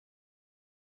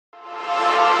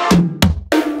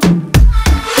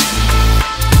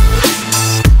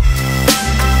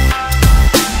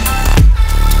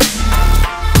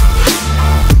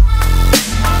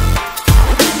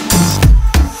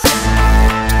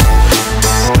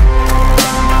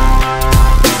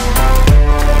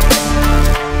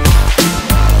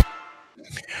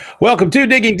Welcome to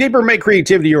Digging Deeper, Make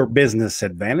Creativity Your Business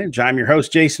Advantage. I'm your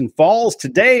host, Jason Falls.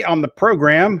 Today on the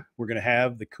program, we're going to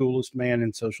have the coolest man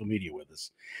in social media with us.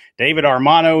 David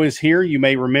Armano is here. You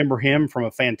may remember him from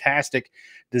a fantastic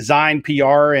design,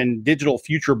 PR, and digital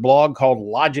future blog called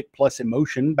Logic Plus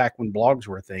Emotion back when blogs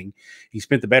were a thing. He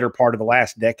spent the better part of the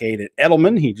last decade at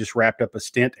Edelman. He just wrapped up a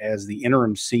stint as the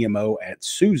interim CMO at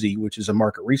Suzy, which is a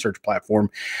market research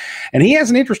platform. And he has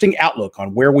an interesting outlook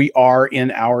on where we are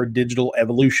in our digital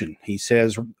evolution. He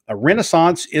says a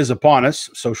renaissance is upon us: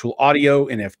 social audio,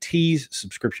 NFTs,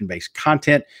 subscription-based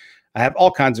content. I have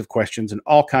all kinds of questions and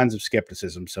all kinds of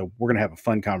skepticism. So we're going to have a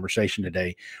fun conversation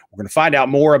today. We're going to find out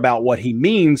more about what he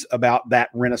means about that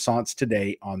renaissance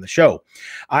today on the show.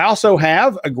 I also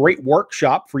have a great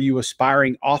workshop for you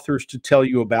aspiring authors to tell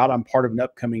you about. I'm part of an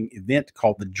upcoming event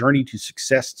called the Journey to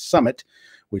Success Summit,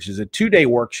 which is a 2-day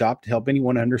workshop to help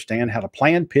anyone understand how to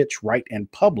plan, pitch, write, and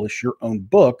publish your own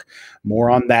book. More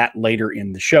on that later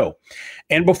in the show.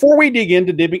 And before we dig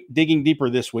into digging deeper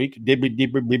this week,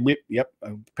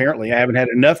 apparently I haven't had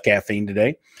enough caffeine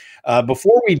today.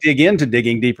 Before we dig into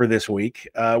digging deeper this week,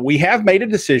 we have made a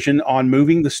decision on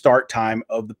moving the start time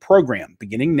of the program.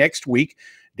 Beginning next week,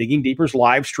 Digging Deeper's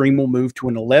live stream will move to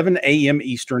an 11 a.m.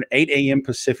 Eastern, 8 a.m.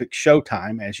 Pacific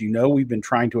showtime. As you know, we've been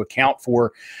trying to account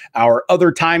for our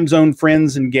other time zone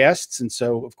friends and guests. And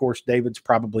so, of course, David's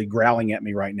probably growling at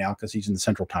me right now because he's in the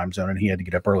central time zone and he had to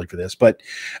get up early for this. But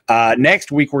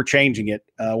next week, we're changing it.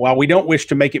 While we don't wish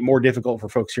to make it more difficult for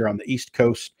folks here on the East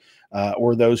Coast,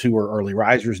 or those who are early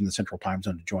risers in the central time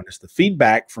zone to join us, the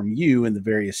feedback from you and the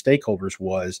various stakeholders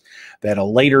was that a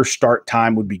later start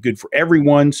time would be good for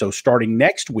everyone. So starting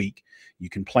next week, you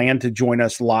can plan to join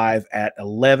us live at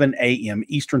 11 a.m.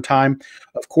 Eastern time.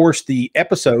 Of course, the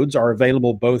episodes are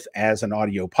available both as an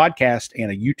audio podcast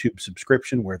and a YouTube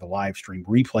subscription where the live stream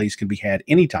replays can be had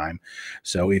anytime.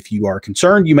 So if you are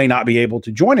concerned you may not be able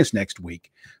to join us next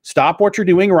week, stop what you're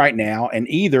doing right now and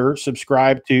either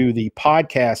subscribe to the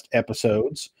podcast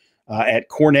episodes at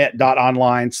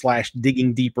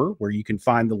cornet.online/digging deeper, where you can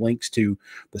find the links to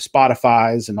the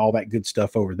Spotify's and all that good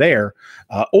stuff over there.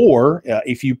 Or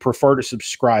if you prefer to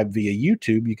subscribe via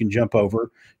YouTube, you can jump over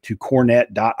to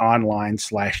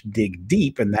cornet.online/dig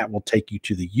deep, and that will take you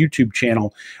to the YouTube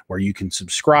channel where you can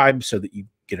subscribe so that you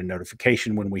get a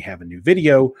notification when we have a new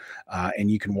video, and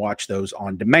you can watch those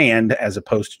on demand as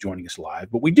opposed to joining us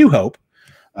live. But we do hope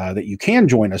that you can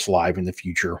join us live in the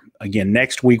future. Again,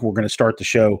 next week, we're going to start the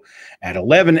show at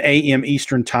 11 a.m.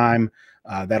 Eastern time.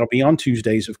 That'll be on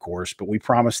Tuesdays, of course, but we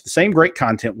promise the same great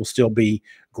content will still be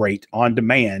great on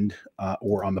demand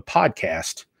or on the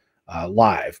podcast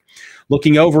live.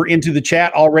 Looking over into the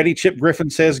chat already, Chip Griffin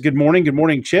says, good morning. Good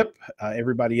morning, Chip.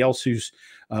 Everybody else who's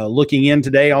looking in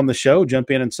today on the show,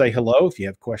 jump in and say hello. If you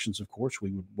have questions, of course,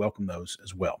 we would welcome those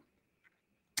as well.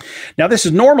 Now, this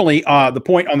is normally the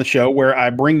point on the show where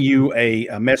I bring you a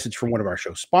message from one of our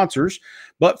show sponsors,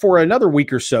 but for another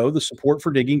week or so, the support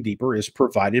for Digging Deeper is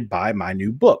provided by my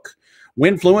new book.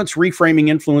 Winfluence, Reframing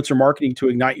Influencer Marketing to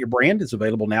Ignite Your Brand is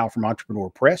available now from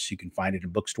Entrepreneur Press. You can find it in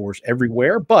bookstores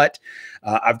everywhere, but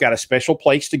I've got a special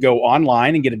place to go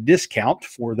online and get a discount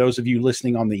for those of you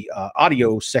listening on the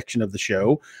audio section of the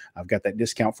show. I've got that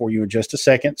discount for you in just a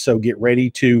second, so get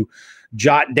ready to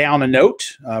jot down a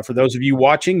note. For those of you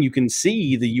watching, you can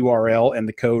see the URL and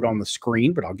the code on the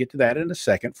screen, but I'll get to that in a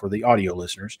second for the audio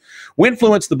listeners.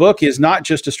 Winfluence, the book, is not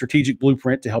just a strategic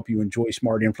blueprint to help you enjoy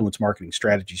smart influence marketing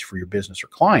strategies for your business or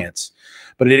clients,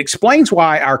 but it explains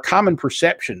why our common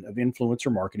perception of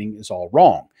influencer marketing is all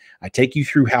wrong. I take you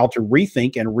through how to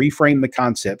rethink and reframe the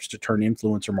concepts to turn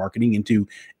influencer marketing into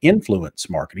influence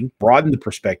marketing, broaden the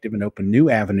perspective, and open new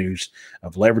avenues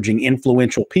of leveraging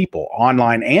influential people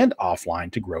online and offline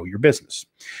to grow your business.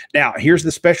 Now, here's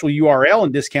the special URL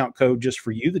and discount code just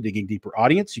for you, the Digging Deeper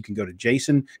audience. You can go to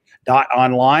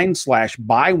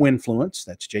jason.online/buy-Winfluence.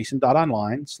 That's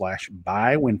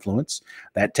jason.online/buy-Winfluence.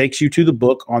 That takes you to the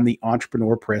book on the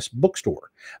Entrepreneur Press bookstore.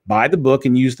 Buy the book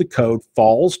and use the code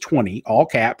FALLS20, all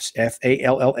caps,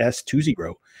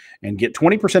 FALLS20, and get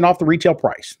 20% off the retail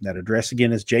price. That address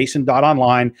again is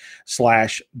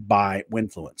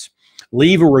jason.online/buy-Winfluence.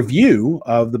 Leave a review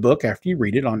of the book after you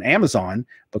read it on Amazon,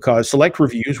 because select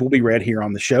reviews will be read here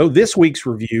on the show. This week's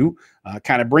review,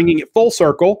 kind of bringing it full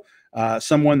circle,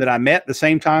 someone that I met the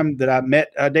same time that I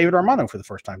met David Armano for the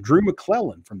first time. Drew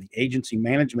McClellan from the Agency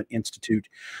Management Institute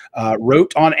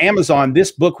wrote on Amazon,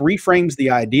 this book reframes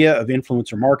the idea of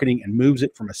influencer marketing and moves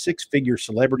it from a six-figure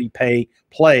celebrity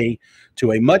play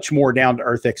to a much more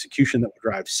down-to-earth execution that will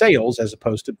drive sales as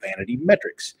opposed to vanity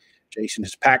metrics. Jason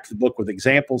has packed the book with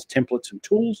examples, templates, and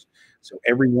tools so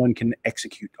everyone can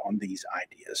execute on these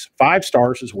ideas. 5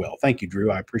 stars as well. Thank you,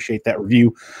 Drew. I appreciate that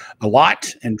review a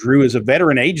lot. And Drew is a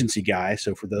veteran agency guy.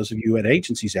 So for those of you at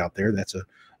agencies out there, that's a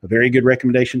very good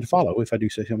recommendation to follow, if I do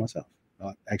say so myself.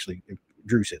 Actually,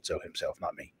 Drew said so himself,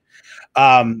 not me.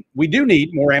 We do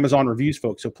need more Amazon reviews,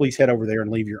 folks. So please head over there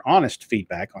and leave your honest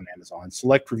feedback on Amazon.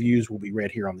 Select reviews will be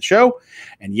read here on the show.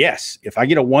 And yes, if I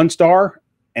get a 1 star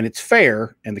and it's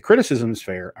fair and the criticism is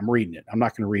fair, I'm reading it. I'm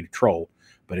not going to read a troll.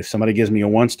 But if somebody gives me a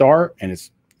 1 star and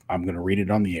I'm going to read it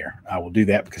on the air. I will do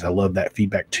that because I love that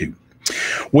feedback too.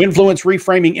 Winfluence,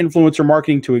 Reframing Influencer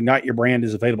Marketing to Ignite Your Brand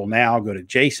is available now. Go to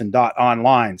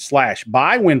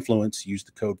jason.online/buy-Winfluence. Use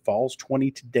the code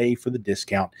FALLS20 today for the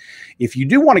discount. If you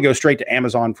do want to go straight to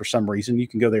Amazon for some reason, you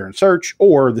can go there and search,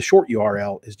 or the short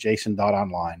URL is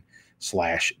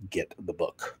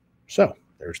jason.online/getthebook. So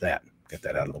there's that. Get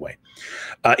that out of the way.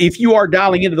 If you are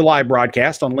dialing into the live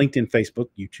broadcast on LinkedIn, Facebook,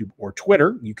 YouTube, or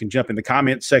Twitter, you can jump in the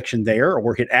comments section there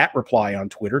or hit @reply on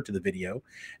Twitter to the video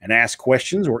and ask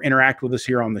questions or interact with us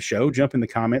here on the show. Jump in the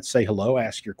comments, say hello,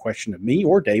 ask your question of me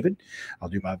or David. I'll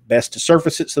do my best to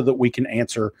surface it so that we can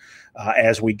answer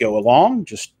as we go along.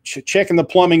 Just checking the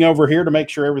plumbing over here to make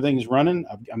sure everything is running.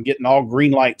 I'm getting all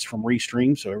green lights from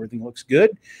Restream, so everything looks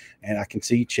good. And I can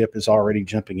see Chip is already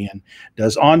jumping in.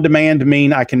 Does on demand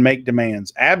mean I can make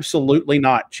demands? Absolutely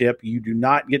not, Chip. You do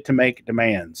not get to make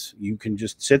demands. You can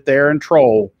just sit there and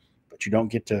troll, but you don't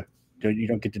get to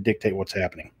dictate what's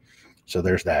happening. So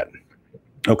there's that.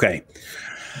 Okay.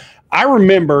 I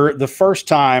remember the first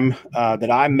time that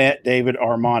I met David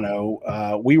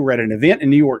Armano. We were at an event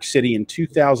in New York City in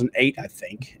 2008, I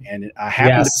think, and I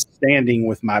happened to be standing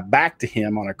with my back to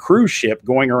him on a cruise ship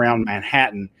going around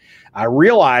Manhattan. I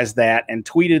realized that and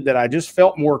tweeted that I just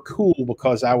felt more cool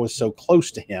because I was so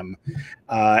close to him.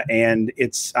 And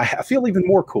I feel even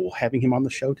more cool having him on the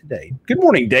show today. Good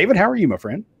morning, David. How are you, my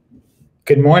friend?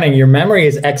 Good morning. Your memory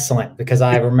is excellent because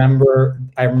I remember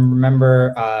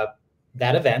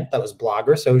that event. That was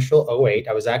Blogger Social 08.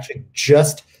 I was actually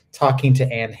just talking to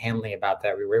Ann Hanley about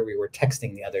that. We were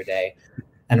texting the other day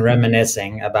and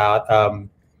reminiscing about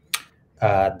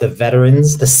the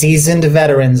veterans, the seasoned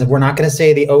veterans. We're not going to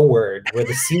say the O word. We're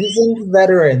the seasoned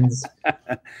veterans.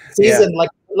 Seasoned like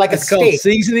it's a steak.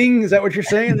 Seasoning. Is that what you're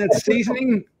saying? That's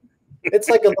seasoning. It's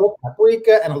like a little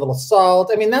paprika and a little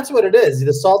salt. I mean, that's what it is.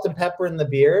 The salt and pepper in the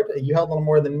beard. You have a little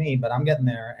more than me, but I'm getting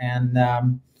there. And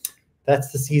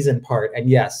that's the season part. And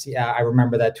yes, I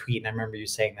remember that tweet, and I remember you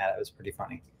saying that. It was pretty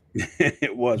funny.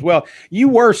 It was. Well, you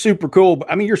were super cool.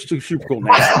 But I mean, you're super cool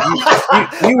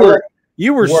now.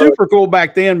 You were super cool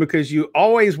back then because you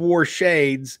always wore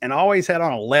shades and always had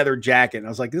on a leather jacket. And I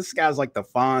was like, this guy's like the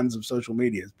Fonz of social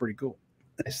media. It's pretty cool.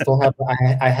 I still have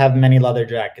I have many leather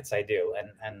jackets. I do,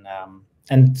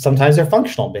 and sometimes they're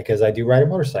functional because I do ride a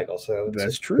motorcycle. So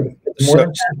that's true.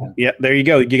 Yeah, there you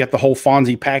go. You got the whole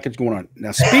Fonzie package going on. Now,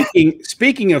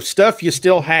 speaking of stuff you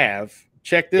still have,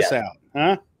 check this out,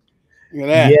 huh? Look at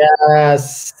that.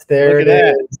 Yes, there it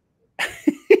is.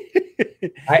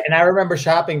 I remember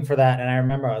shopping for that, and I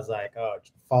remember I was like, oh,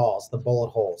 falls, the bullet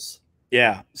holes.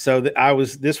 Yeah. So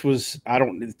this was, I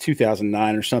don't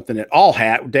 2009 or something at All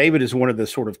Hat. David is one of the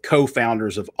sort of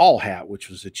co-founders of All Hat, which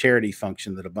was a charity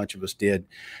function that a bunch of us did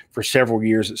for several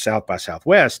years at South by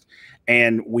Southwest.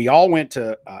 And we all went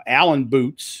to Allen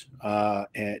Boots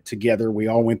together. We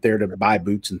all went there to buy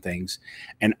boots and things.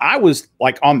 And I was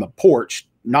like on the porch,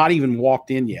 not even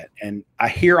walked in yet. And I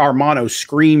hear Armano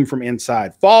scream from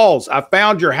inside, "Falls, I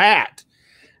found your hat."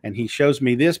 And he shows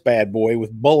me this bad boy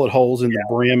with bullet holes in the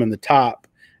brim and the top.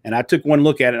 And I took one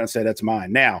look at it and I said, that's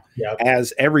mine. Now,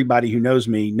 as everybody who knows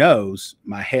me knows,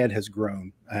 my head has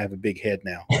grown. I have a big head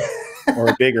now, or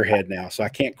a bigger head now. So I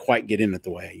can't quite get in it the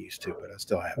way I used to, but I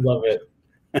still have it. Love it.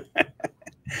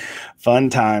 Fun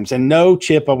times. And no,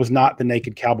 Chip, I was not the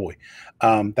naked cowboy.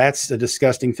 That's a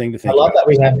disgusting thing to think about. I love that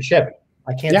we have a Chip.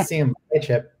 I can't see him. Hey,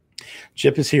 Chip.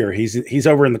 Chip is here. He's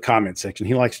over in the comment section.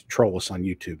 He likes to troll us on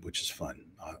YouTube, which is fun.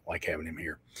 Like having him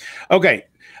here. Okay.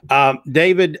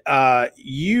 David,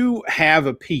 you have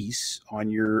a piece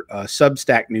on your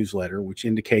Substack newsletter, which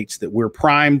indicates that we're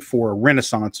primed for a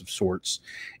renaissance of sorts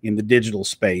in the digital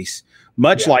space,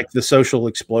 much like the social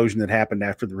explosion that happened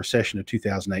after the recession of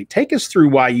 2008. Take us through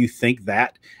why you think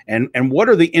that, and what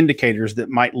are the indicators that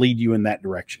might lead you in that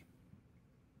direction?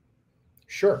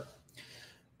 Sure.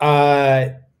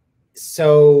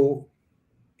 So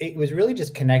it was really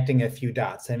just connecting a few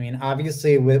dots. I mean,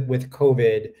 obviously with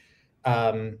COVID,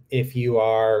 if you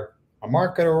are a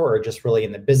marketer or just really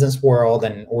in the business world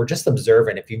or just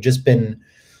observant, if you've just been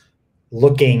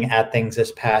looking at things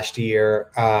this past year,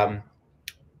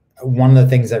 one of the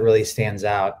things that really stands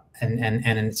out, and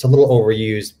it's a little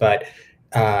overused, but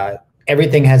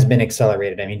everything has been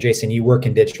accelerated. I mean, Jason, you work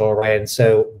in digital, right? And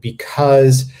so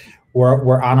because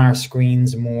we're on our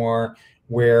screens more,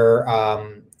 we're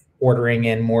ordering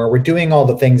in more, we're doing all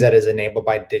the things that is enabled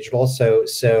by digital.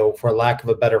 So for lack of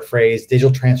a better phrase,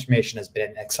 digital transformation has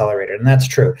been accelerated, and that's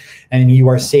true. And you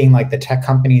are seeing like the tech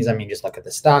companies, I mean, just look at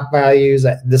the stock values.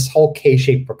 This whole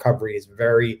K-shaped recovery is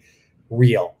very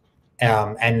real.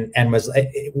 And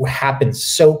it happened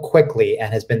so quickly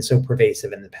and has been so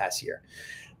pervasive in the past year.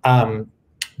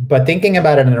 But thinking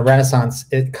about it in a renaissance,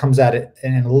 it comes at it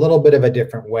in a little bit of a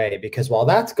different way, because while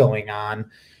that's going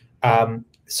on,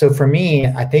 so for me,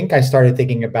 I think I started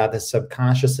thinking about this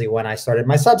subconsciously when I started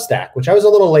my Substack, which I was a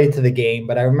little late to the game,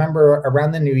 but I remember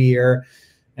around the new year,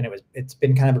 and it's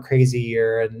been kind of a crazy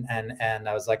year, and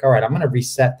I was like, all right, I'm going to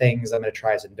reset things. I'm going to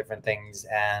try some different things,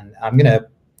 and I'm going to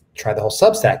try the whole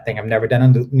Substack thing. I've never done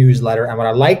a newsletter, and what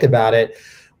I liked about it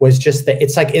was just that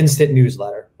it's like instant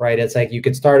newsletter, right? It's like you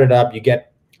could start it up, you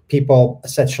get people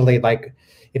essentially like,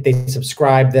 if they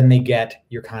subscribe, then they get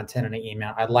your content in an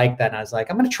email. I like that. And I was like,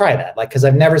 I'm going to try that. Like, cause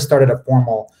I've never started a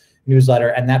formal newsletter,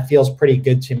 and that feels pretty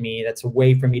good to me. That's a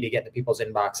way for me to get into people's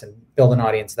inbox and build an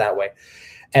audience that way.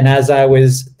 And as I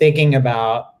was thinking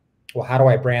about, well, how do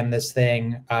I brand this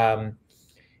thing? I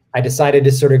decided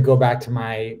to sort of go back to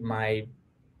my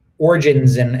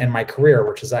origins and my career,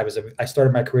 which is I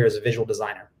started my career as a visual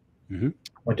designer. Mm-hmm.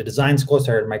 Went to design school,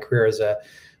 started my career as a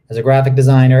graphic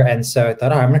designer. And so I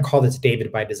thought, I'm going to call this David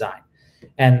by Design.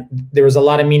 And there was a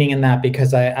lot of meaning in that,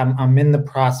 because I'm in the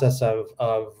process of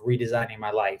redesigning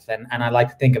my life. And I like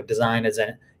to think of design as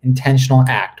an intentional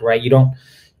act, right? You don't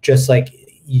just like,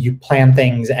 you plan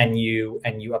things and you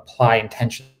apply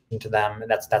intention to them.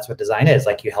 And that's what design is.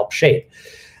 Like, you help shape.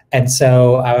 And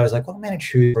so I was like, well, I'm going to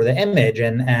choose for the image.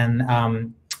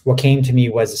 And what came to me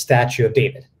was a statue of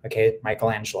David, okay,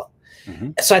 Michelangelo.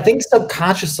 Mm-hmm. So I think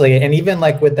subconsciously, and even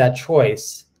like with that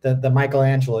choice, the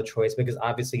Michelangelo choice, because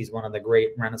obviously he's one of the great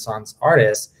Renaissance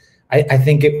artists, I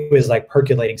think it was like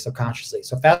percolating subconsciously.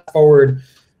 So fast forward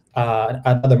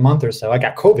another month or so, I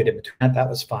got COVID in between. That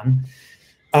was fun.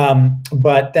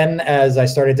 But then as I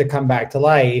started to come back to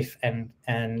life and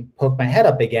poke my head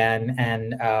up again,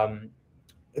 and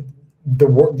the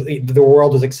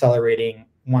world was accelerating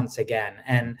once again.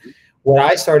 And what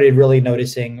I started really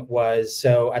noticing was,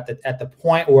 so at the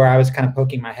point where I was kind of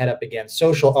poking my head up again,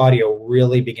 social audio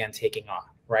really began taking off,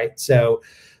 right? So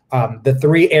the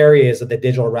three areas of the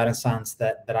digital renaissance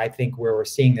that I think where we're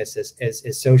seeing this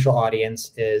is social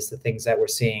audience, is the things that we're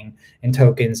seeing in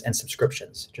tokens and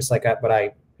subscriptions, just like what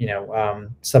I,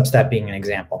 Substack being an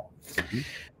example.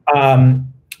 Mm-hmm.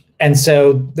 And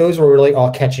so those were really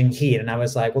all catching heat. And I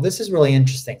was like, well, this is really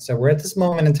interesting. So we're at this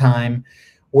moment in time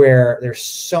where there's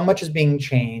so much is being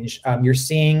changed. You're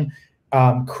seeing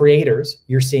creators,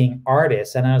 you're seeing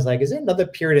artists. And I was like, is it another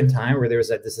period in time where there was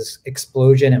this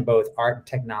explosion in both art and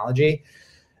technology?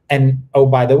 And oh,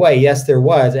 by the way, yes, there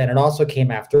was. And it also came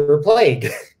after a plague.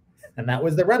 And that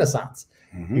was the Renaissance.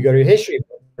 Mm-hmm. You go to history,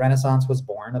 Renaissance was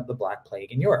born of the Black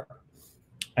Plague in Europe.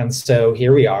 And so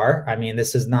here we are. I mean,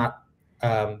 this is not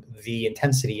the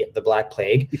intensity of the Black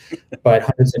Plague, but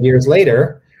hundreds of years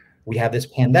later, we have this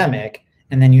pandemic.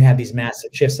 And then you have these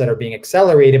massive shifts that are being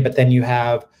accelerated, but then you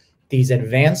have these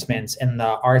advancements in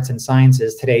the arts and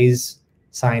sciences. Today's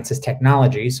science is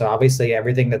technology, so obviously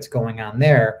everything that's going on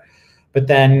there. But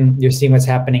then you're seeing what's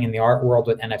happening in the art world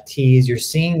with NFTs. You're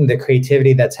seeing the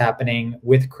creativity that's happening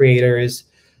with creators.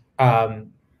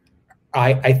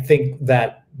 I think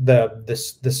that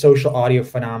the social audio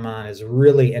phenomenon is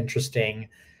really interesting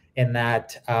in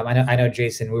that I know,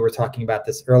 Jason, we were talking about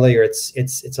this earlier.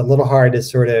 It's a little hard to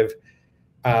sort of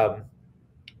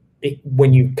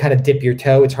when you kind of dip your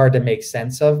toe, it's hard to make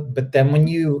sense of. But then when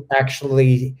you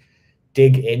actually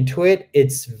dig into it,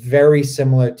 it's very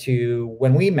similar to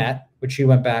when we met, which you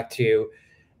went back to,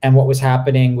 and what was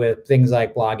happening with things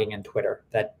like blogging and Twitter.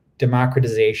 That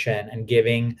democratization and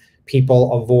giving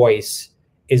people a voice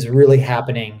is really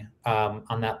happening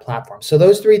on that platform. So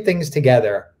those three things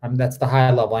together, that's the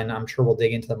high level, and I'm sure we'll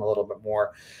dig into them a little bit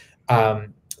more.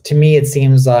 To me, it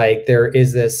seems like there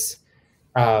is this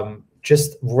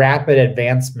just rapid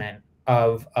advancement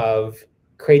of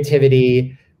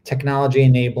creativity, technology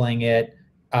enabling it,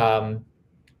 and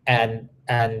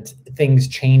things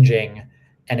changing,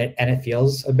 and it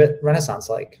feels a bit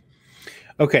Renaissance-like.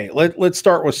 Okay, let's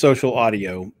start with social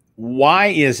audio. Why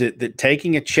is it that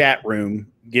taking a chat room,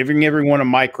 giving everyone a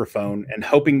microphone, and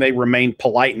hoping they remain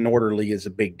polite and orderly is a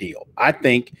big deal? I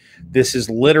think this is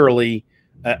literally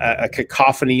a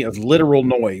cacophony of literal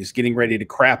noise getting ready to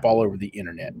crap all over the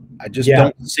internet. I just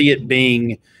don't see it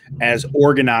being as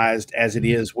organized as it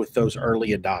is with those early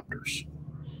adopters?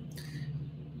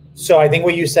 So I think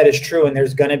what you said is true, and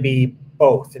there's going to be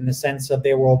both, in the sense of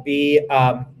there will be.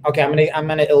 Okay, I'm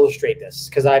gonna illustrate this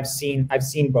because I've seen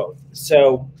both.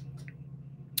 So,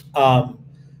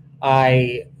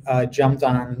 I jumped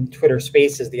on Twitter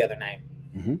Spaces the other night,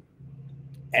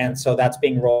 and so that's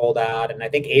being rolled out, and I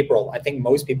think April. I think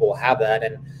most people will have that,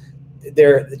 and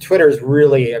Twitter is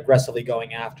really aggressively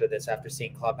going after this after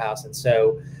seeing Clubhouse, and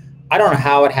so I don't know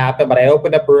how it happened, but I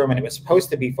opened up a room and it was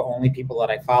supposed to be for only people that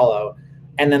I follow.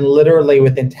 And then literally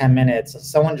within 10 minutes,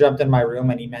 someone jumped in my room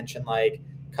and he mentioned like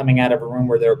coming out of a room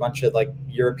where there were a bunch of like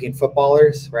European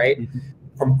footballers, right?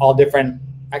 From all different,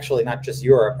 actually not just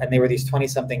Europe. And they were these 20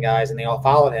 something guys and they all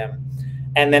followed him.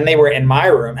 And then they were in my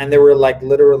room and there were like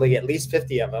literally at least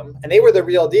 50 of them. And they were the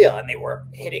real deal. And they were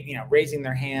hitting, you know, raising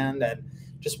their hand and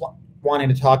just wanting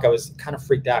to talk. I was kind of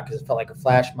freaked out because it felt like a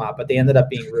flash mob, but they ended up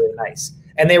being really nice.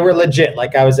 And they were legit.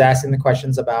 Like I was asking the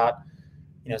questions about,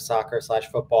 you know,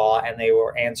 soccer/football, and they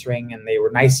were answering, and they were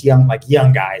nice young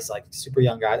guys, like super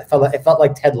young guys. It felt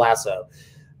like Ted Lasso.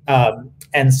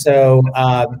 And so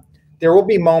there will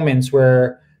be moments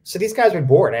where, so these guys were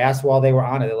bored. I asked while they were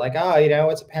on it. They're like, oh, you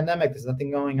know, it's a pandemic. There's nothing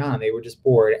going on. They were just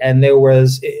bored. And there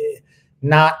was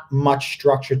not much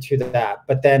structure to that.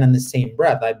 But then in the same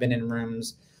breath, I've been in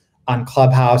rooms on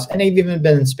Clubhouse, and I've even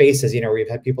been in spaces, you know, where we've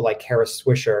had people like Kara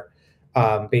Swisher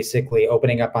basically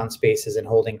opening up on spaces and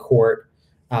holding court.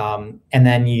 And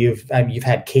then you've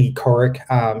had Katie Couric,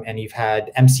 and you've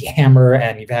had MC Hammer,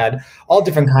 and you've had all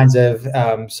different kinds of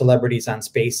celebrities on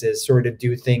spaces sort of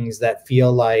do things that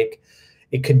feel like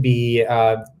it could be,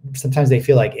 sometimes they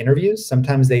feel like interviews.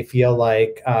 Sometimes they feel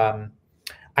like,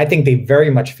 I think they very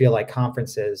much feel like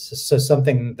conferences. So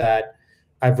something that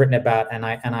I've written about, and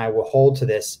I will hold to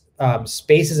this,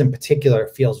 spaces in particular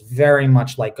feels very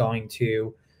much like going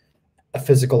to a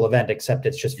physical event, except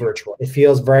it's just virtual. It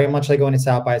feels very much like going to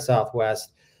South by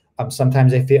Southwest.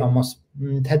 Sometimes I feel almost,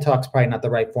 TED Talk's probably not the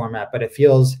right format, but it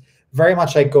feels very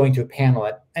much like going to a panel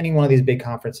at any one of these big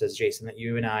conferences, Jason, that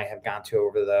you and I have gone to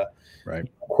over the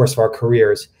course of our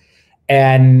careers.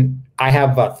 And I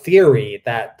have a theory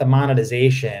that the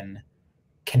monetization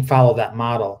can follow that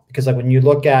model, because like when you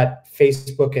look at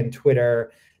Facebook and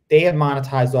Twitter, they have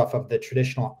monetized off of the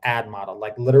traditional ad model,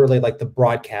 like literally like the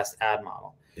broadcast ad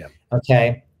model. Yeah.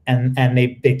 Okay. And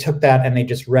they took that and they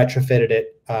just retrofitted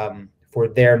it for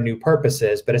their new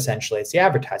purposes, but essentially it's the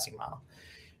advertising model.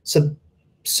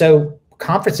 So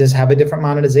conferences have a different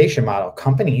monetization model.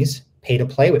 Companies pay to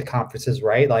play with conferences,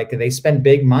 right? Like they spend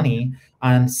big money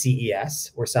on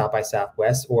CES or South by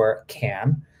Southwest or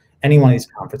CAM, any one of these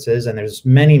conferences, and there's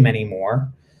many, many more.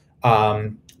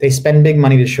 They spend big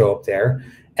money to show up there.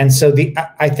 And so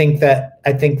I think that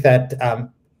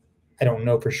I don't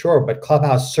know for sure, but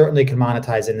Clubhouse certainly can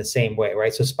monetize in the same way,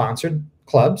 right? So sponsored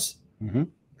clubs,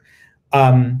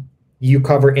 you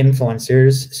cover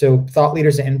influencers. So thought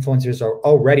leaders and influencers are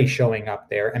already showing up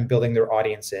there and building their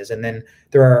audiences. And then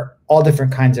there are all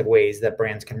different kinds of ways that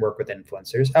brands can work with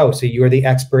influencers. Oh, so you're the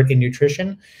expert in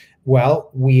nutrition?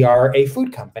 Well, we are a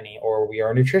food company, or we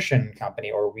are a nutrition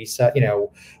company, or we sell, you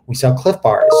know, we sell Cliff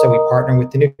Bars. So we partner with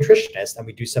the nutritionist and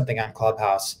we do something on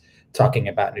Clubhouse talking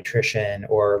about nutrition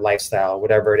or lifestyle,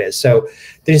 whatever it is. So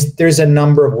there's a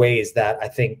number of ways that I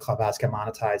think Clubhouse can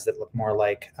monetize that look more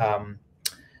like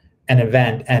an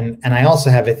event. And I also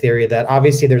have a theory that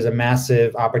obviously there's a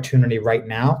massive opportunity right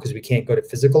now because we can't go to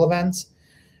physical events.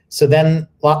 So then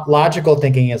logical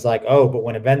thinking is like, oh, but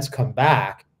when events come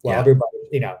back, well, everybody,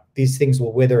 you know, these things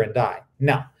will wither and die.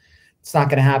 No, it's not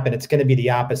going to happen. It's going to be the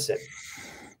opposite.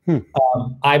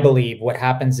 I believe what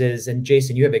happens is, and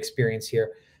Jason, you have experience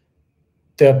here,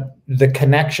 the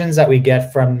connections that we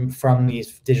get from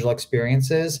these digital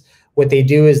experiences, what they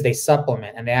do is they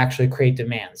supplement and they actually create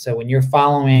demand. So when you're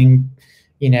following,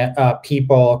 you know,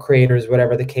 people, creators,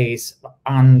 whatever the case,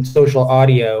 on social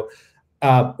audio,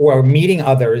 or meeting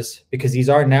others, because these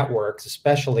are networks,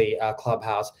 especially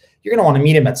Clubhouse, you're going to want to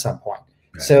meet them at some point.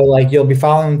 Right. So like you'll be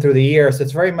following them through the year. So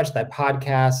it's very much that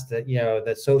podcast, that, you know,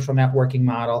 the social networking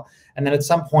model. And then at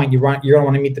some point you're going to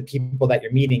want to meet the people that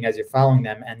you're meeting as you're following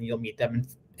them, and you'll meet them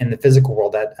in the physical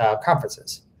world at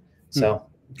conferences. So.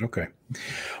 Okay.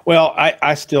 Well, I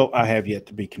have yet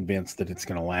to be convinced that it's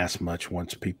going to last much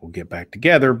once people get back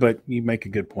together, but you make a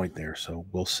good point there. So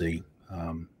we'll see.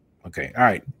 Okay. All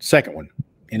right. Second one,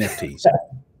 NFTs.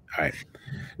 All right.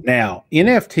 Now,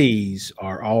 NFTs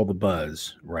are all the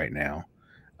buzz right now.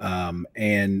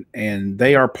 And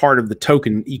they are part of the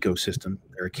token ecosystem.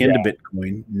 They're akin to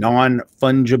Bitcoin,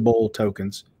 non-fungible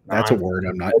tokens. That's a word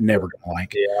I'm never going to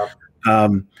like.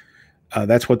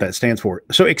 That's what that stands for.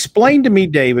 So explain to me,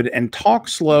 David, and talk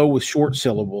slow with short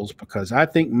syllables, because I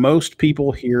think most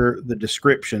people hear the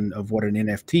description of what an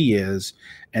NFT is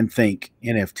and think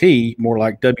NFT more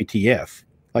like WTF.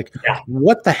 Like, Yeah.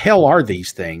 what the hell are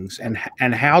these things, and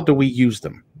how do we use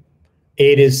them?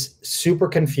 It is super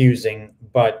confusing,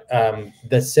 but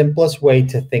the simplest way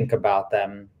to think about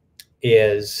them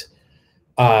is,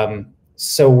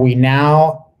 so we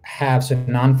now have some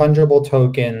non-fungible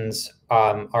tokens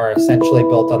are essentially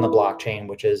built on the blockchain,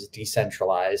 which is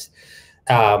decentralized,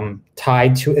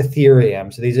 tied to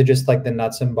Ethereum. So these are just like the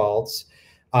nuts and bolts.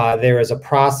 There is a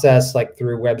process like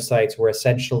through websites where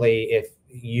essentially if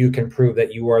you can prove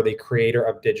that you are the creator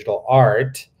of digital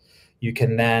art, you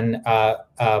can then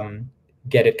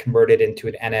get it converted into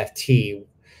an NFT,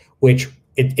 which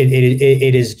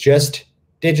it is just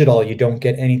digital. You don't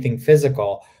get anything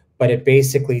physical, but it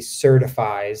basically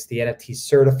certifies, the NFT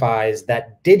certifies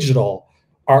that digital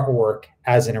artwork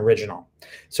as an original.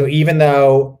 So even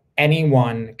though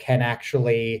anyone can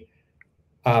actually,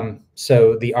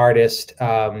 so the artist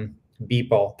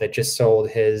Beeple that just sold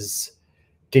his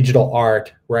digital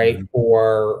art, right? Mm-hmm.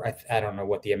 Or I don't know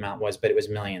what the amount was, but it was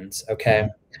millions. Okay.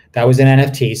 Mm-hmm. That was an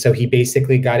NFT. So he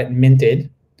basically got it minted,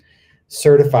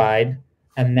 certified,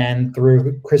 and then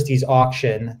through Christie's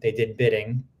auction, they did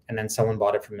bidding, and then someone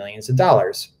bought it for millions of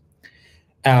dollars.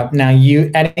 Now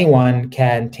anyone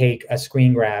can take a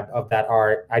screen grab of that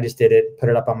art. I just did it, put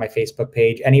it up on my Facebook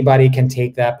page. Anybody can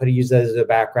take that, use that as a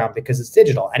background because it's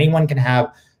digital. Anyone can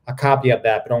have a copy of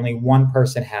that, but only one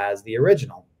person has the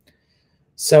original.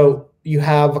 So you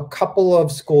have a couple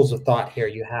of schools of thought here.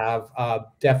 You have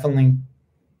definitely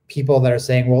people that are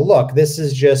saying, well, look, this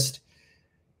is just,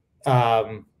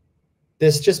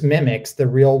 this just mimics the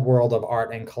real world of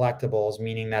art and collectibles,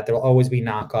 meaning that there'll always be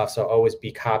knockoffs, there'll always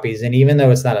be copies. And even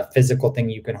though it's not a physical thing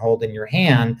you can hold in your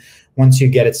hand, once you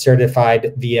get it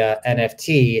certified via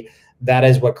NFT, that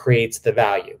is what creates the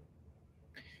value.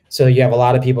 So you have a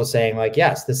lot of people saying like,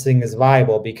 yes, this thing is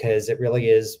viable because it really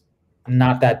is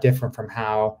not that different from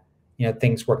how,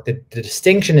 things work. The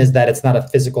distinction is that it's not a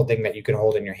physical thing that you can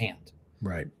hold in your hand.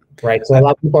 Right. Right. So a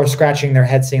lot of people are scratching their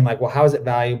head saying like, well, how is it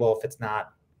valuable if it's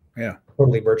not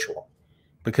totally virtual?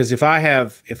 Because if I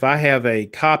have a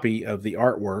copy of the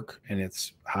artwork and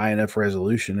it's high enough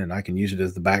resolution and I can use it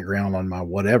as the background on my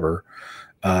whatever,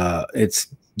 it's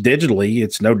digitally,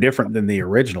 it's no different than the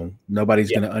original.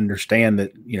 Nobody's going to understand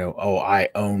that, oh, I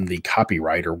own the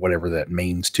copyright or whatever that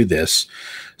means to this.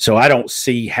 So I don't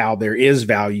see how there is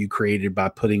value created by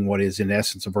putting what is in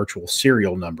essence a virtual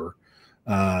serial number,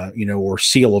 or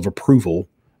seal of approval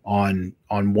on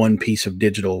one piece of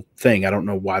digital thing. I don't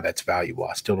know why that's valuable.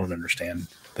 I still don't understand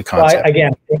the concept. Well,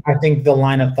 again, I think the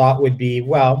line of thought would be,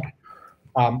 well,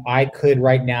 I could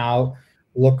right now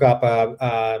look up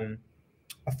a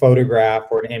photograph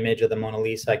or an image of the Mona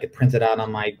Lisa. I could print it out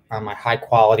on my high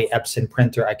quality Epson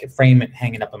printer. I could frame it,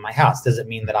 hang it up in my house. Does it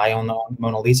mean that I own the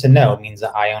Mona Lisa? No, it means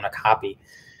that I own a copy.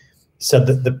 So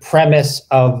the premise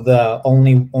of the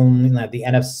only the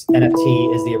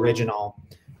NFT is the original,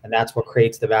 and that's what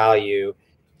creates the value,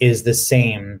 is the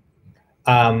same.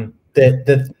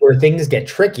 Where things get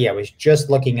tricky, I was just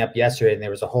looking up yesterday, and there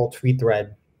was a whole tweet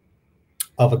thread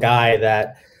of a guy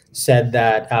that said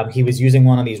that he was using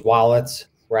one of these wallets,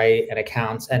 right, and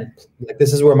accounts, and like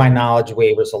this is where my knowledge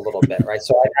wavers a little bit, right?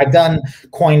 So I've done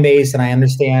Coinbase, and I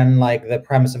understand like the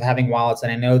premise of having wallets,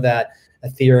 and I know that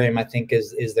Ethereum, I think,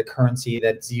 is the currency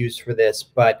that's used for this,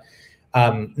 but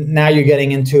now you're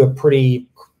getting into a pretty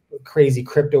crazy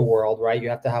crypto world, right? You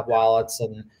have to have wallets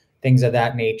and things of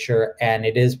that nature, and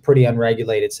it is pretty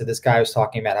unregulated. So this guy was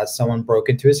talking about how someone broke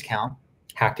into his account,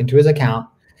 hacked into his account.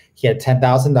 He had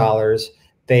 $10,000.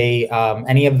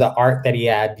 Any of the art that he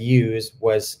had used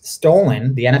was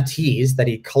stolen. The NFTs that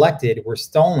he collected were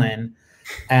stolen.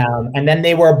 And then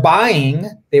they were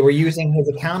using his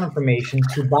account information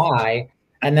to buy,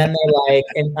 and then they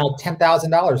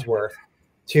 $10,000 worth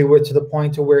to the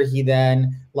point to where he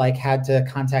then had to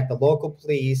contact the local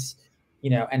police,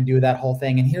 and do that whole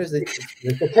thing. And here's the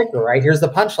kicker, right? Here's the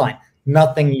punchline: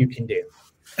 nothing you can do.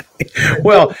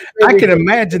 Well, I can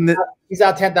imagine that he's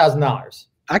out $10,000.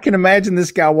 I can imagine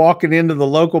this guy walking into the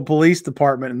local police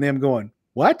department and them going,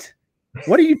 "What?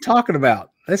 What are you talking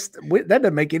about? That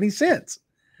doesn't make any sense."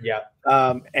 Yeah.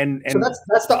 And so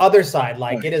that's the other side.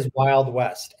 It is Wild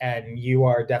West, and you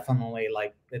are definitely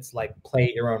it's play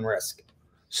at your own risk.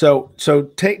 So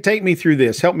take me through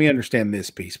this. Help me understand this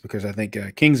piece, because I think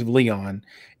Kings of Leon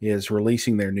is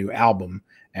releasing their new album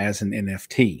as an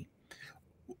NFT.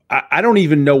 I don't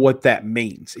even know what that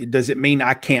means. Does it mean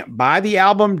I can't buy the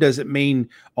album? Does it mean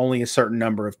only a certain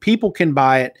number of people can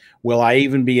buy it? Will I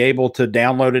even be able to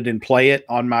download it and play it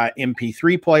on my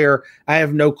MP3 player? I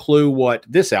have no clue what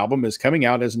this album is coming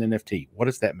out as an NFT. What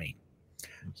does that mean?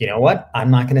 You know what? I'm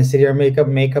not going to sit here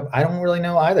and make up. I don't really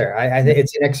know either. I think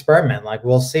it's an experiment. Like,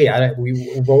 we'll see.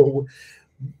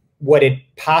 What it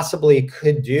possibly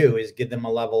could do is give them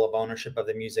a level of ownership of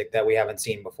the music that we haven't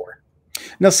seen before.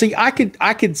 Now, see, I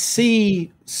could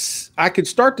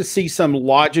start to see some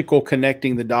logical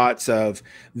connecting the dots of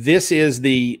this is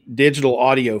the digital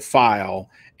audio file,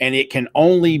 and it can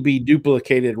only be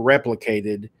duplicated,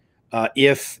 replicated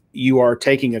if you are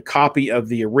taking a copy of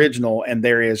the original and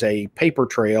there is a paper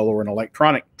trail or an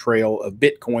electronic trail of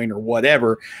Bitcoin or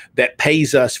whatever that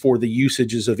pays us for the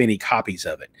usages of any copies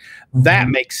of it. Mm-hmm. That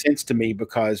makes sense to me,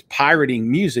 because pirating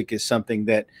music is something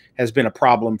that has been a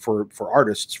problem for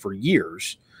artists for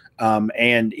years.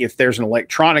 And if there's an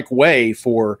electronic way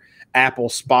for Apple,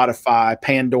 Spotify,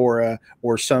 Pandora,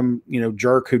 or some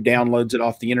jerk who downloads it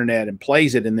off the internet and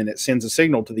plays it, and then it sends a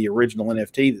signal to the original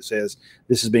NFT that says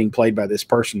this is being played by this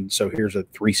person, so here's a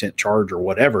 3-cent charge or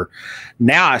whatever.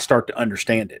 Now I start to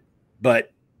understand it.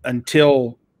 But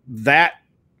until that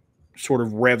sort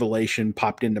of revelation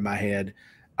popped into my head,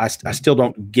 I still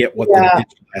don't get what the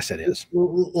digital asset is.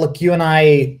 Look, you and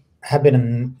I have been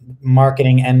in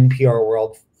marketing and PR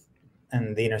world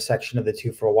and the intersection of the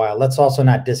two for a while. Let's also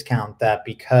not discount that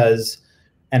because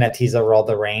NFTs are all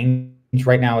the range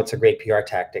right now, it's a great PR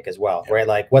tactic as well, right?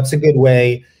 Like, what's a good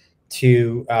way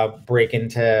to break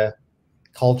into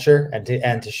culture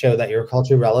and to show that you're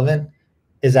culturally relevant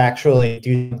is actually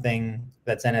do something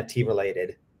that's NFT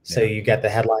related. So you get the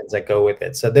headlines that go with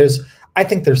it. So I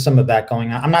think there's some of that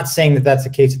going on. I'm not saying that that's the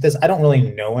case with this. I don't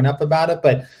really know enough about it,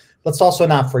 but let's also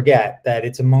not forget that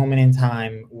it's a moment in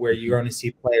time where you're going to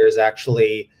see players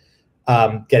actually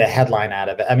get a headline out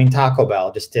of it. I mean, Taco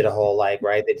Bell just did a whole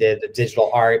right? They did the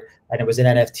digital art and it was an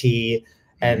NFT,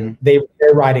 and they're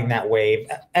riding that wave,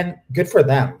 and good for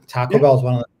them. Taco Bell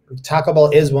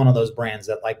is one of those brands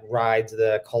that rides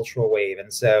the cultural wave,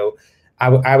 and so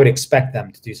I would expect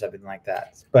them to do something like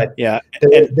that. But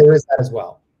there is that as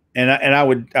well. And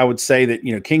I would say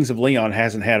that Kings of Leon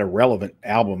hasn't had a relevant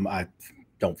album, I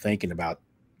don't think, in about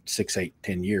 6, 8,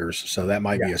 10 years. So that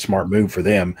might be a smart move for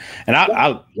them. And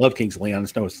I love Kings of Leon.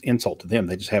 It's no insult to them.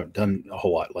 They just haven't done a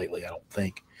whole lot lately, I don't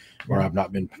think, or I've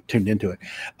not been tuned into it.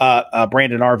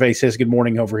 Brandon Arve says, good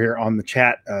morning over here on the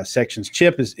chat sections.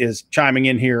 Chip is chiming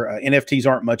in here. NFTs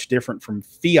aren't much different from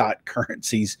fiat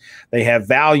currencies. They have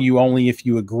value only if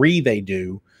you agree they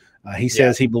do. He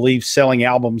says he believes selling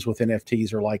albums with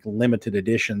NFTs are like limited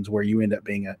editions where you end up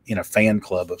being in a fan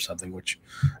club of something, which,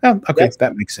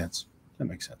 that makes sense. That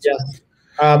makes sense. Yeah.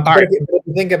 But if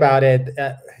you think about it,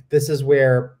 this is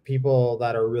where people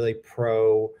that are really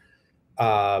pro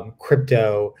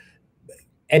crypto,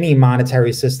 any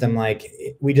monetary system, like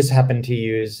we just happen to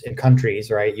use in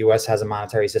countries, right? US has a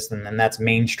monetary system and that's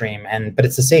mainstream, but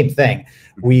it's the same thing.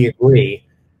 We agree.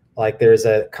 Like there's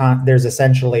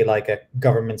essentially like a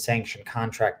government sanctioned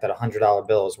contract that $100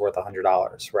 bill is worth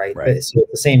 $100, right? So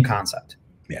it's the same concept.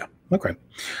 Yeah. Okay.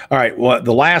 All right. Well,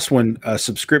 the last one,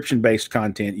 subscription-based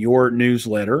content, your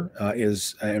newsletter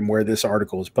is, and where this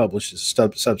article is published, is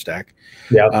Substack.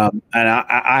 Yeah. And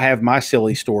I have my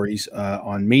silly stories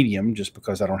on Medium just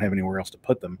because I don't have anywhere else to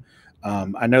put them.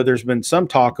 I know there's been some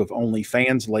talk of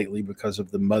OnlyFans lately because of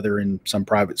the mother in some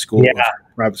private school. Yeah.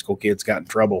 Private school kids got in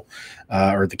trouble,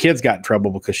 or the kids got in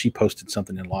trouble because she posted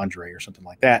something in lingerie or something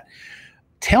like that.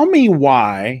 Tell me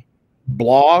why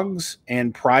blogs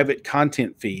and private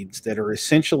content feeds that are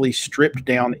essentially stripped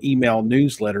down email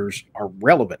newsletters are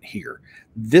relevant here.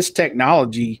 This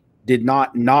technology did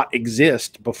not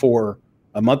exist before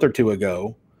a month or two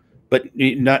ago, but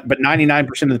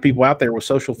 99% of the people out there with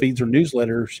social feeds or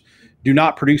newsletters do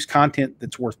not produce content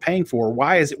that's worth paying for.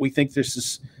 Why is it we think this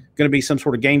is going to be some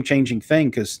sort of game-changing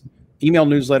thing? Because email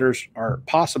newsletters are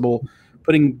possible.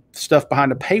 Putting stuff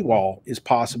behind a paywall is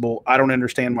possible. I don't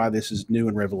understand why this is new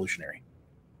and revolutionary.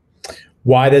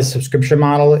 Why this subscription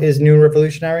model is new and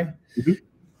revolutionary? Mm-hmm.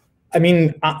 I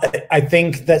mean, I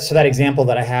think that, so that example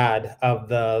that I had of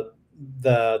the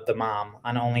mom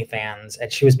on OnlyFans,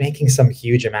 and she was making some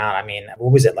huge amount. I mean,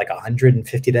 what was it, like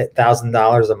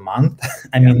 $150,000 a month?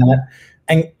 I mean,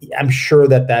 and I'm sure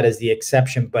that is the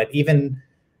exception, but even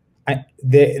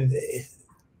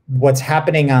what's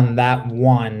happening on that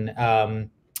one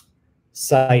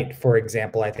site, for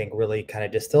example, I think really kind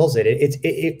of distills it.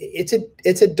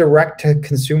 It's a direct to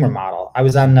consumer model. I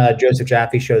was on Joseph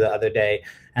Jaffe's show the other day,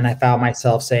 and I found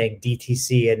myself saying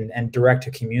DTC and direct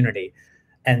to community.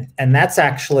 And that's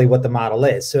actually what the model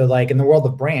is. So like in the world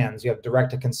of brands, you have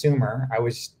direct to consumer. I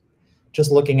was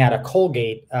just looking at a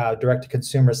Colgate direct to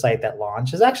consumer site that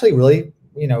launched. Is actually really,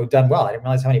 you know, done well. I didn't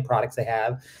realize how many products they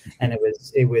have, and it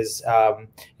was you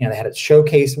know, they had it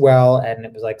showcased well, and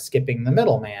it was like skipping the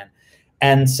middleman.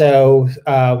 And so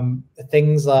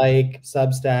things like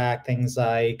Substack, things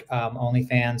like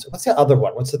OnlyFans. What's the other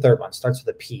one? What's the third one? Starts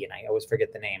with a P, and I always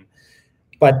forget the name.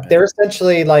 But they're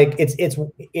essentially like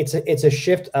it's a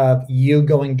shift of you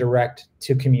going direct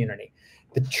to community.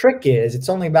 The trick is it's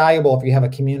only valuable if you have a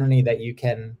community that you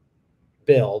can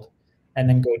build and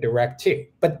then go direct to.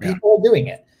 But people are doing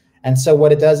it. And so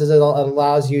what it does is it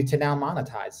allows you to now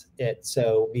monetize it.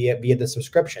 So via the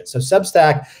subscription. So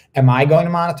Substack, am I going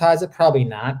to monetize it? Probably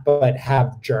not. But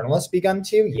have journalists begun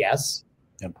to? Yes.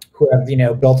 Yep. Who have, you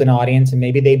know, built an audience, and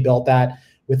maybe they built that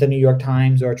with the New York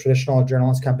Times or a traditional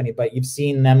journalist company, but you've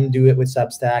seen them do it with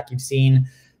Substack. You've seen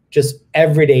just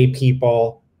everyday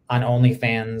people on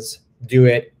OnlyFans do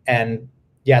it. And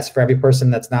yes, for every person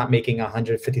that's not making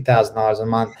 $150,000 a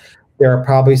month, there are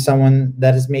probably someone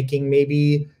that is making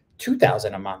maybe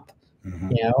 $2,000 a month,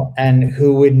 you know, and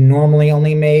who would normally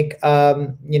only make,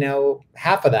 you know,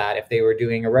 half of that if they were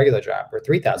doing a regular job, or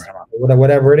 $3,000 a month, or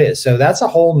whatever it is. So that's a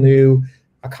whole new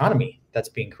economy that's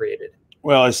being created.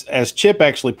 Well, as Chip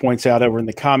actually points out over in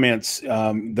the comments,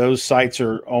 those sites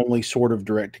are only sort of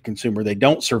direct to consumer. They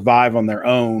don't survive on their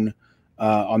own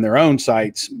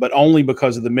sites, but only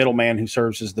because of the middleman who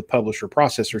serves as the publisher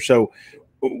processor. So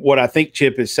what I think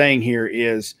Chip is saying here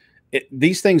is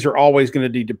these things are always going to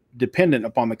be dependent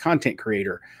upon the content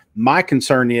creator. My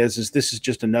concern is this is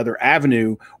just another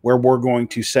avenue where we're going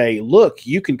to say, look,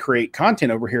 you can create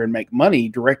content over here and make money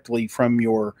directly from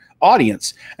your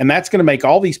audience. And that's going to make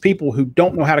all these people who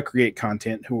don't know how to create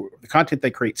content, who the content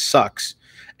they create sucks.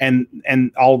 And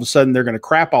all of a sudden they're going to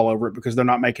crap all over it because they're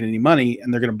not making any money,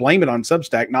 and they're going to blame it on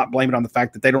Substack, not blame it on the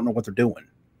fact that they don't know what they're doing.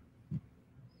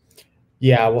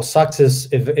 Yeah, well, sucks is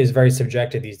very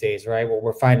subjective these days, right? What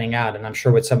we're finding out, and I'm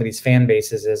sure with some of these fan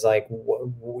bases, is like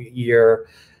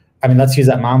I mean, let's use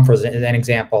that mom for an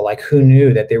example. Like, who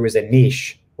knew that there was a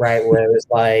niche, right? Where it was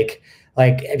like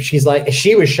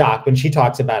she was shocked when she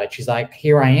talks about it. She's like,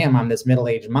 here I am, I'm this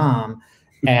middle-aged mom,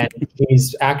 and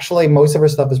she's actually, most of her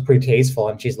stuff is pretty tasteful.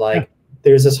 And she's like,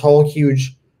 there's this whole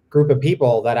huge group of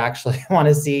people that actually want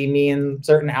to see me in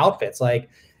certain outfits. Like,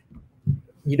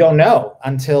 you don't know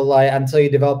until you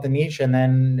develop the niche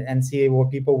and see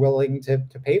what people are willing to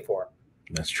pay for.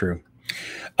 That's true.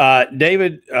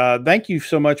 David, thank you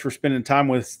so much for spending time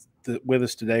with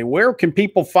us today. Where can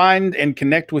people find and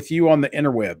connect with you on the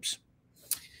interwebs?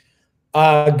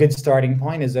 A good starting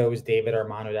point is always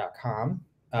davidarmano.com,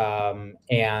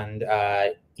 and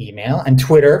email and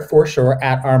Twitter for sure,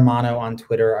 at Armano on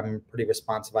Twitter. I'm pretty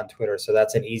responsive on Twitter, so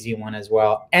that's an easy one as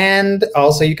well. And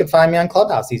also you can find me on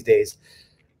Clubhouse these days.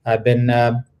 I've been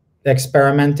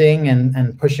experimenting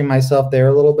and pushing myself there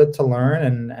a little bit to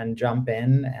learn and jump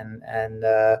in and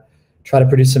try to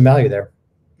produce some value there.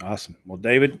 Awesome. Well,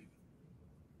 David,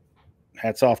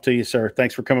 hats off to you, sir.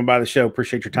 Thanks for coming by the show.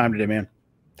 Appreciate your time today, man.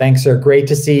 Thanks, sir. Great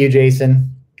to see you,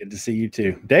 Jason. Good to see you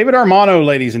too. David Armano,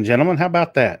 ladies and gentlemen. How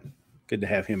about that? Good to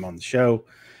have him on the show.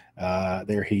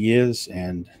 There he is,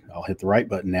 and I'll hit the right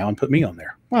button now and put me on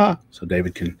there. So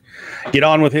David can get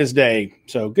on with his day.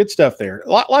 So good stuff there.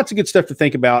 Lots of good stuff to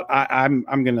think about. I'm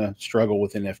going to struggle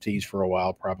with NFTs for a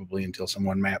while, probably until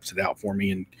someone maps it out for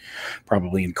me, and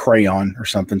probably in crayon or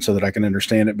something, so that I can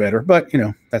understand it better. But, you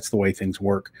know, that's the way things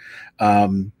work.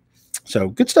 So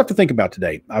good stuff to think about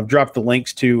today. I've dropped the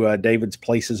links to David's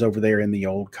places over there in the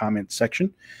old comments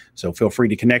section. So feel free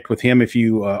to connect with him if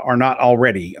you are not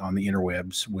already on the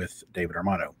interwebs with David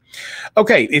Armano.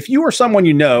 Okay, if you or someone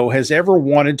you know has ever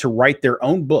wanted to write their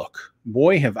own book,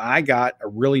 boy, have I got a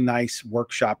really nice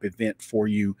workshop event for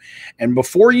you. And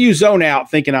before you zone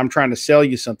out thinking I'm trying to sell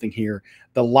you something here,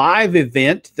 the live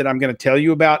event that I'm going to tell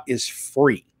you about is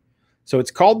free. So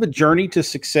it's called the Journey to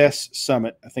Success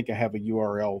Summit. I think I have a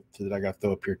URL that I got to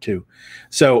throw up here too.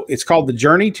 So it's called the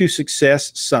Journey to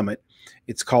Success Summit.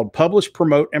 It's called Publish,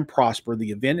 Promote, and Prosper.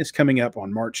 The event is coming up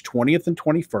on March 20th and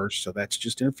 21st, so that's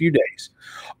just in a few days.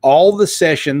 All the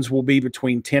sessions will be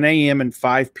between 10 a.m. and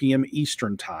 5 p.m.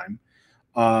 Eastern time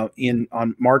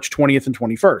on March 20th and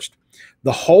 21st.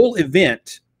 The whole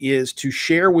event is to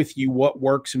share with you what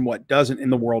works and what doesn't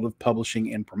in the world of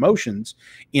publishing and promotions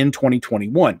in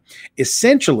 2021.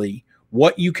 Essentially,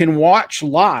 what you can watch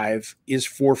live is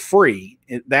for free.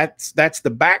 That's the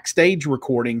backstage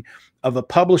recording of a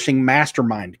publishing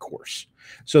mastermind course.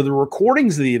 So the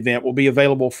recordings of the event will be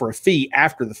available for a fee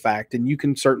after the fact, and you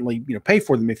can certainly, you know, pay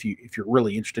for them if you're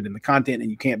really interested in the content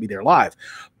and you can't be there live.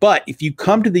 But if you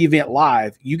come to the event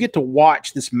live, you get to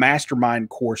watch this mastermind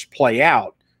course play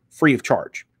out free of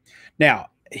charge. Now,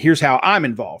 here's how I'm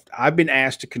involved. I've been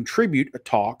asked to contribute a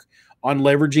talk on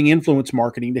leveraging influence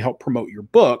marketing to help promote your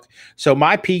book. So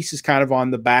my piece is kind of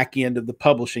on the back end of the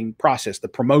publishing process, the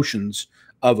promotions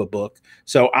of a book.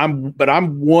 So I'm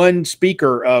one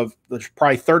speaker of, there's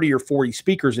probably 30 or 40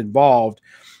 speakers involved,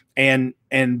 and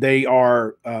they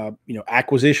are you know,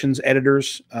 acquisitions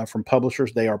editors from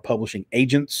publishers. They are publishing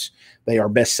agents. They are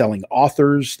best-selling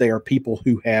authors. They are people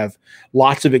who have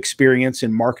lots of experience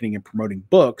in marketing and promoting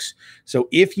books. So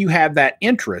if you have that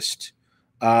interest,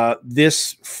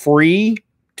 this free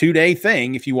 2-day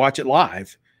thing, if you watch it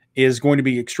live, is going to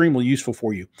be extremely useful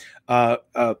for you.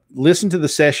 Listen to the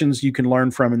sessions you can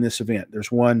learn from in this event.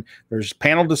 There's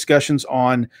panel discussions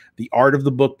on the art of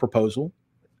the book proposal.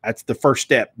 That's the first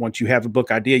step. Once you have a book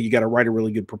idea, you got to write a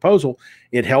really good proposal.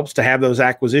 It helps to have those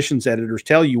acquisitions editors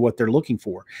tell you what they're looking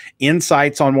for.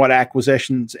 Insights on what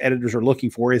acquisitions editors are looking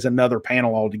for is another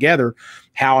panel altogether.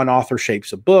 How an author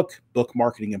shapes a book, book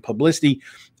marketing and publicity.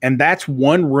 And that's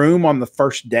one room on the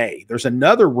first day. There's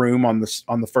another room on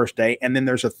the first day. And then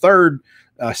there's a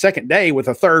second day with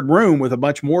a third room with a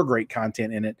bunch more great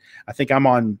content in it. I think I'm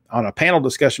on a panel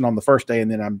discussion on the first day,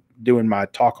 and then I'm doing my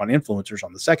talk on influencers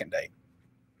on the second day.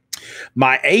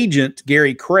 My agent,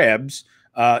 Gary Krebs,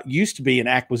 used to be an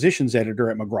acquisitions editor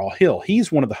at McGraw-Hill.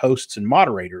 He's one of the hosts and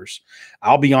moderators.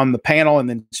 I'll be on the panel and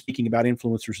then speaking about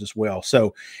influencers as well.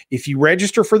 So if you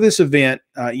register for this event,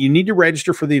 you need to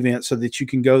register for the event so that you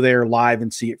can go there live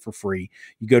and see it for free.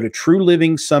 You go to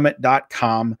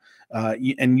truelivingsummit.com.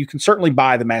 And you can certainly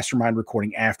buy the mastermind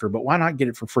recording after, but why not get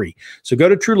it for free? So go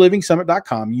to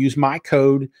truelivingsummit.com, use my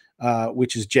code,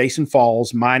 which is Jason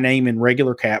Falls, my name in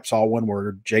regular caps, all one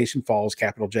word, Jason Falls,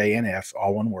 capital JNF,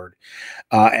 all one word,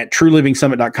 at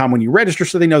truelivingsummit.com when you register,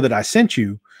 so they know that I sent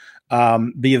you.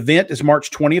 The event is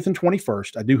March 20th and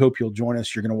 21st. I do hope you'll join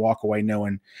us. You're going to walk away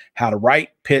knowing how to write,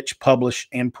 pitch, publish,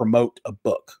 and promote a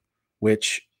book,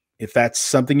 which, if that's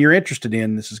something you're interested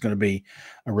in, this is going to be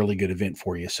a really good event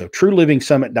for you. So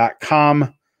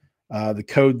truelivingsummit.com. The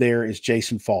code there is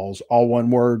Jason Falls, all one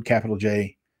word, capital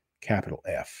J, capital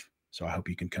F. So I hope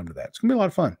you can come to that. It's going to be a lot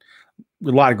of fun. A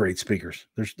lot of great speakers.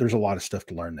 There's a lot of stuff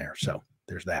to learn there. So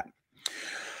there's that.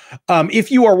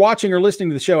 If you are watching or listening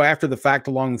to the show after the fact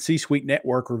along the C-Suite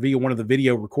network or via one of the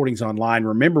video recordings online,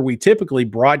 remember we typically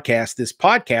broadcast this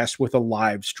podcast with a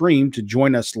live stream. To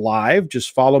join us live,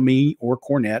 just follow me or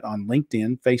Cornette on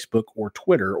LinkedIn, Facebook, or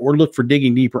Twitter, or look for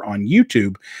Digging Deeper on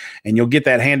YouTube, and you'll get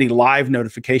that handy live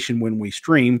notification when we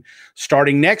stream.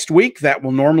 Starting next week, that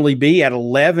will normally be at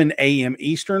 11 a.m.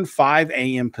 Eastern, 5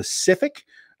 a.m. Pacific.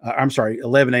 I'm sorry,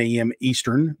 11 a.m.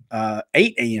 Eastern, 8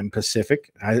 a.m.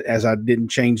 Pacific, as I didn't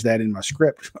change that in my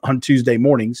script, on Tuesday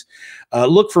mornings.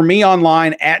 Look for me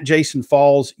online at Jason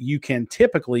Falls. You can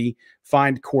typically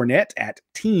find Cornette at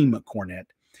Team Cornette.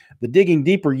 The Digging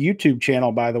Deeper YouTube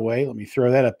channel, by the way, let me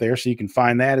throw that up there so you can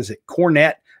find that, is at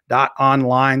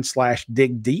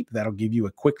cornette.online/digdeep. That'll give you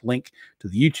a quick link to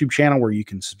the YouTube channel where you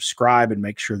can subscribe and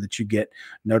make sure that you get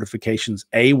notifications,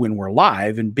 A, when we're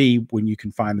live, and B, when you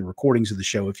can find the recordings of the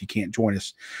show if you can't join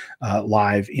us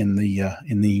live in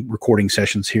the recording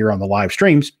sessions here on the live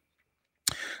streams.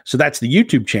 So that's the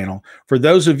YouTube channel. For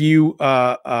those of you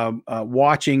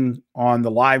watching on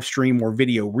the live stream or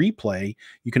video replay,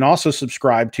 you can also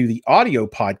subscribe to the audio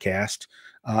podcast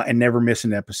and never miss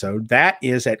an episode. That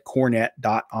is at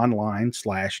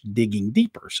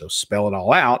cornette.online/diggingdeeper. So spell it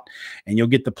all out, and you'll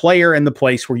get the player and the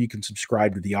place where you can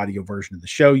subscribe to the audio version of the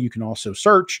show. You can also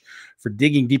search for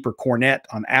Digging Deeper Cornette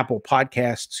on Apple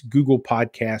Podcasts, Google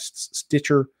Podcasts,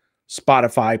 Stitcher,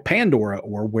 Spotify, Pandora,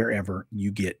 or wherever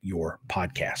you get your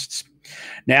podcasts.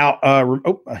 Now, I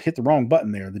hit the wrong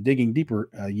button there. The Digging Deeper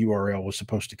URL was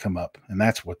supposed to come up, and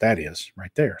that's what that is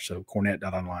right there. So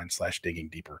cornette.online/digging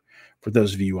deeper. For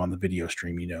those of you on the video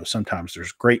stream, you know, sometimes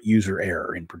there's great user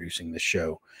error in producing this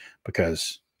show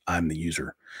because I'm the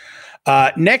user.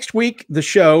 Next week, the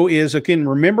show is, again,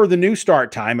 remember the new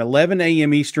start time, 11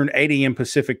 a.m. Eastern, 8 a.m.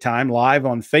 Pacific time, live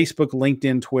on Facebook,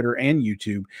 LinkedIn, Twitter, and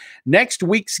YouTube. Next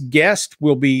week's guest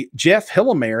will be Jeff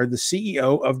Hillemer, the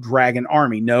CEO of Dragon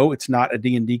Army. No, it's not a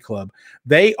D&D club.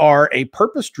 They are a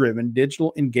purpose-driven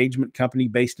digital engagement company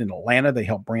based in Atlanta. They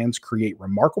help brands create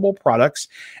remarkable products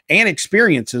and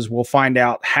experiences. We'll find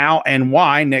out how and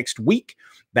why next week.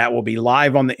 That will be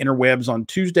live on the interwebs on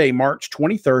Tuesday, March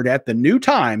 23rd at the new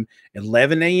time,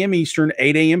 11 a.m. Eastern,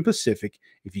 8 a.m. Pacific.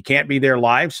 If you can't be there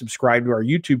live, subscribe to our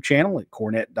YouTube channel at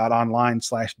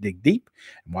cornet.online/digdeep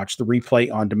and watch the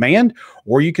replay on demand,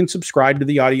 or you can subscribe to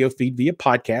the audio feed via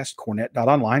podcast,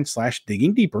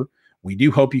 cornet.online/diggingdeeper. We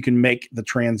do hope you can make the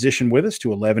transition with us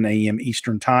to 11 a.m.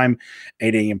 Eastern Time,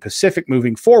 8 a.m. Pacific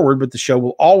moving forward, but the show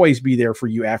will always be there for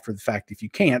you after the fact if you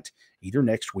can't, either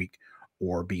next week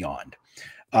or beyond.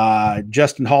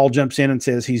 Justin Hall jumps in and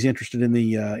says he's interested in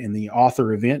the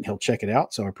author event. He'll check it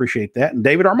out, so I appreciate that. And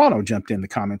David Armano jumped in the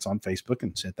comments on Facebook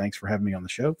and said, thanks for having me on the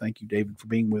show. Thank you, David, for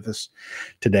being with us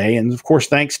today. And, of course,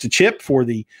 thanks to Chip for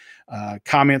the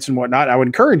comments and whatnot. I would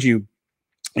encourage you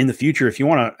in the future, if you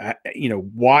want to,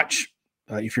 watch,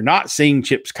 if you're not seeing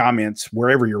Chip's comments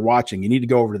wherever you're watching, you need to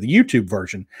go over to the YouTube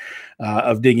version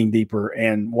of Digging Deeper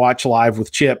and watch live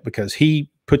with Chip, because he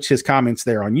puts his comments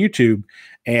there on YouTube.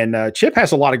 And Chip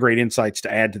has a lot of great insights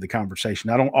to add to the conversation.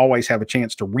 I don't always have a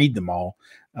chance to read them all,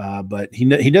 but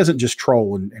he doesn't just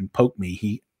troll and poke me.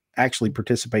 He actually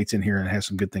participates in here and has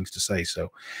some good things to say. So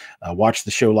watch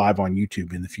the show live on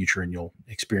YouTube in the future, and you'll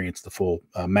experience the full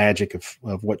magic of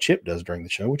what Chip does during the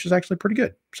show, which is actually pretty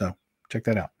good. So check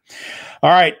that out. All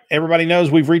right. Everybody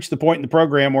knows we've reached the point in the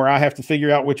program where I have to figure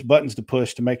out which buttons to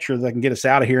push to make sure that I can get us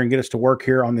out of here and get us to work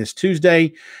here on this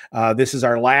Tuesday. This is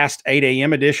our last 8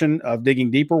 a.m. edition of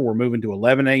Digging Deeper. We're moving to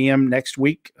 11 a.m. next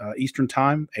week, Eastern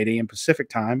Time, 8 a.m. Pacific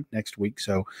Time next week.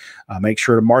 So make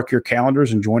sure to mark your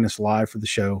calendars and join us live for the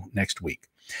show next week.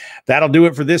 That'll do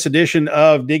it for this edition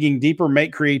of Digging Deeper.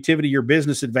 Make creativity your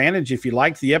business advantage. If you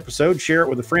liked the episode, share it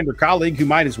with a friend or colleague who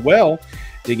might as well.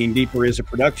 Digging Deeper is a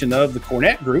production of the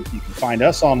Cornet Group. You can find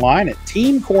us online at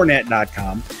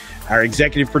teamcornet.com. Our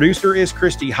executive producer is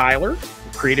Christy Heiler.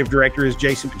 The creative director is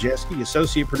Jason Pajeski.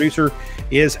 Associate producer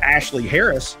is Ashley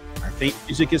Harris. Our theme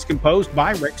music is composed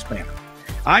by Rex Spanner.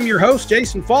 I'm your host,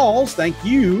 Jason Falls. Thank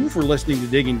you for listening to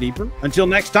Digging Deeper. Until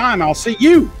next time, I'll see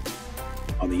you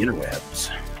on the interwebs.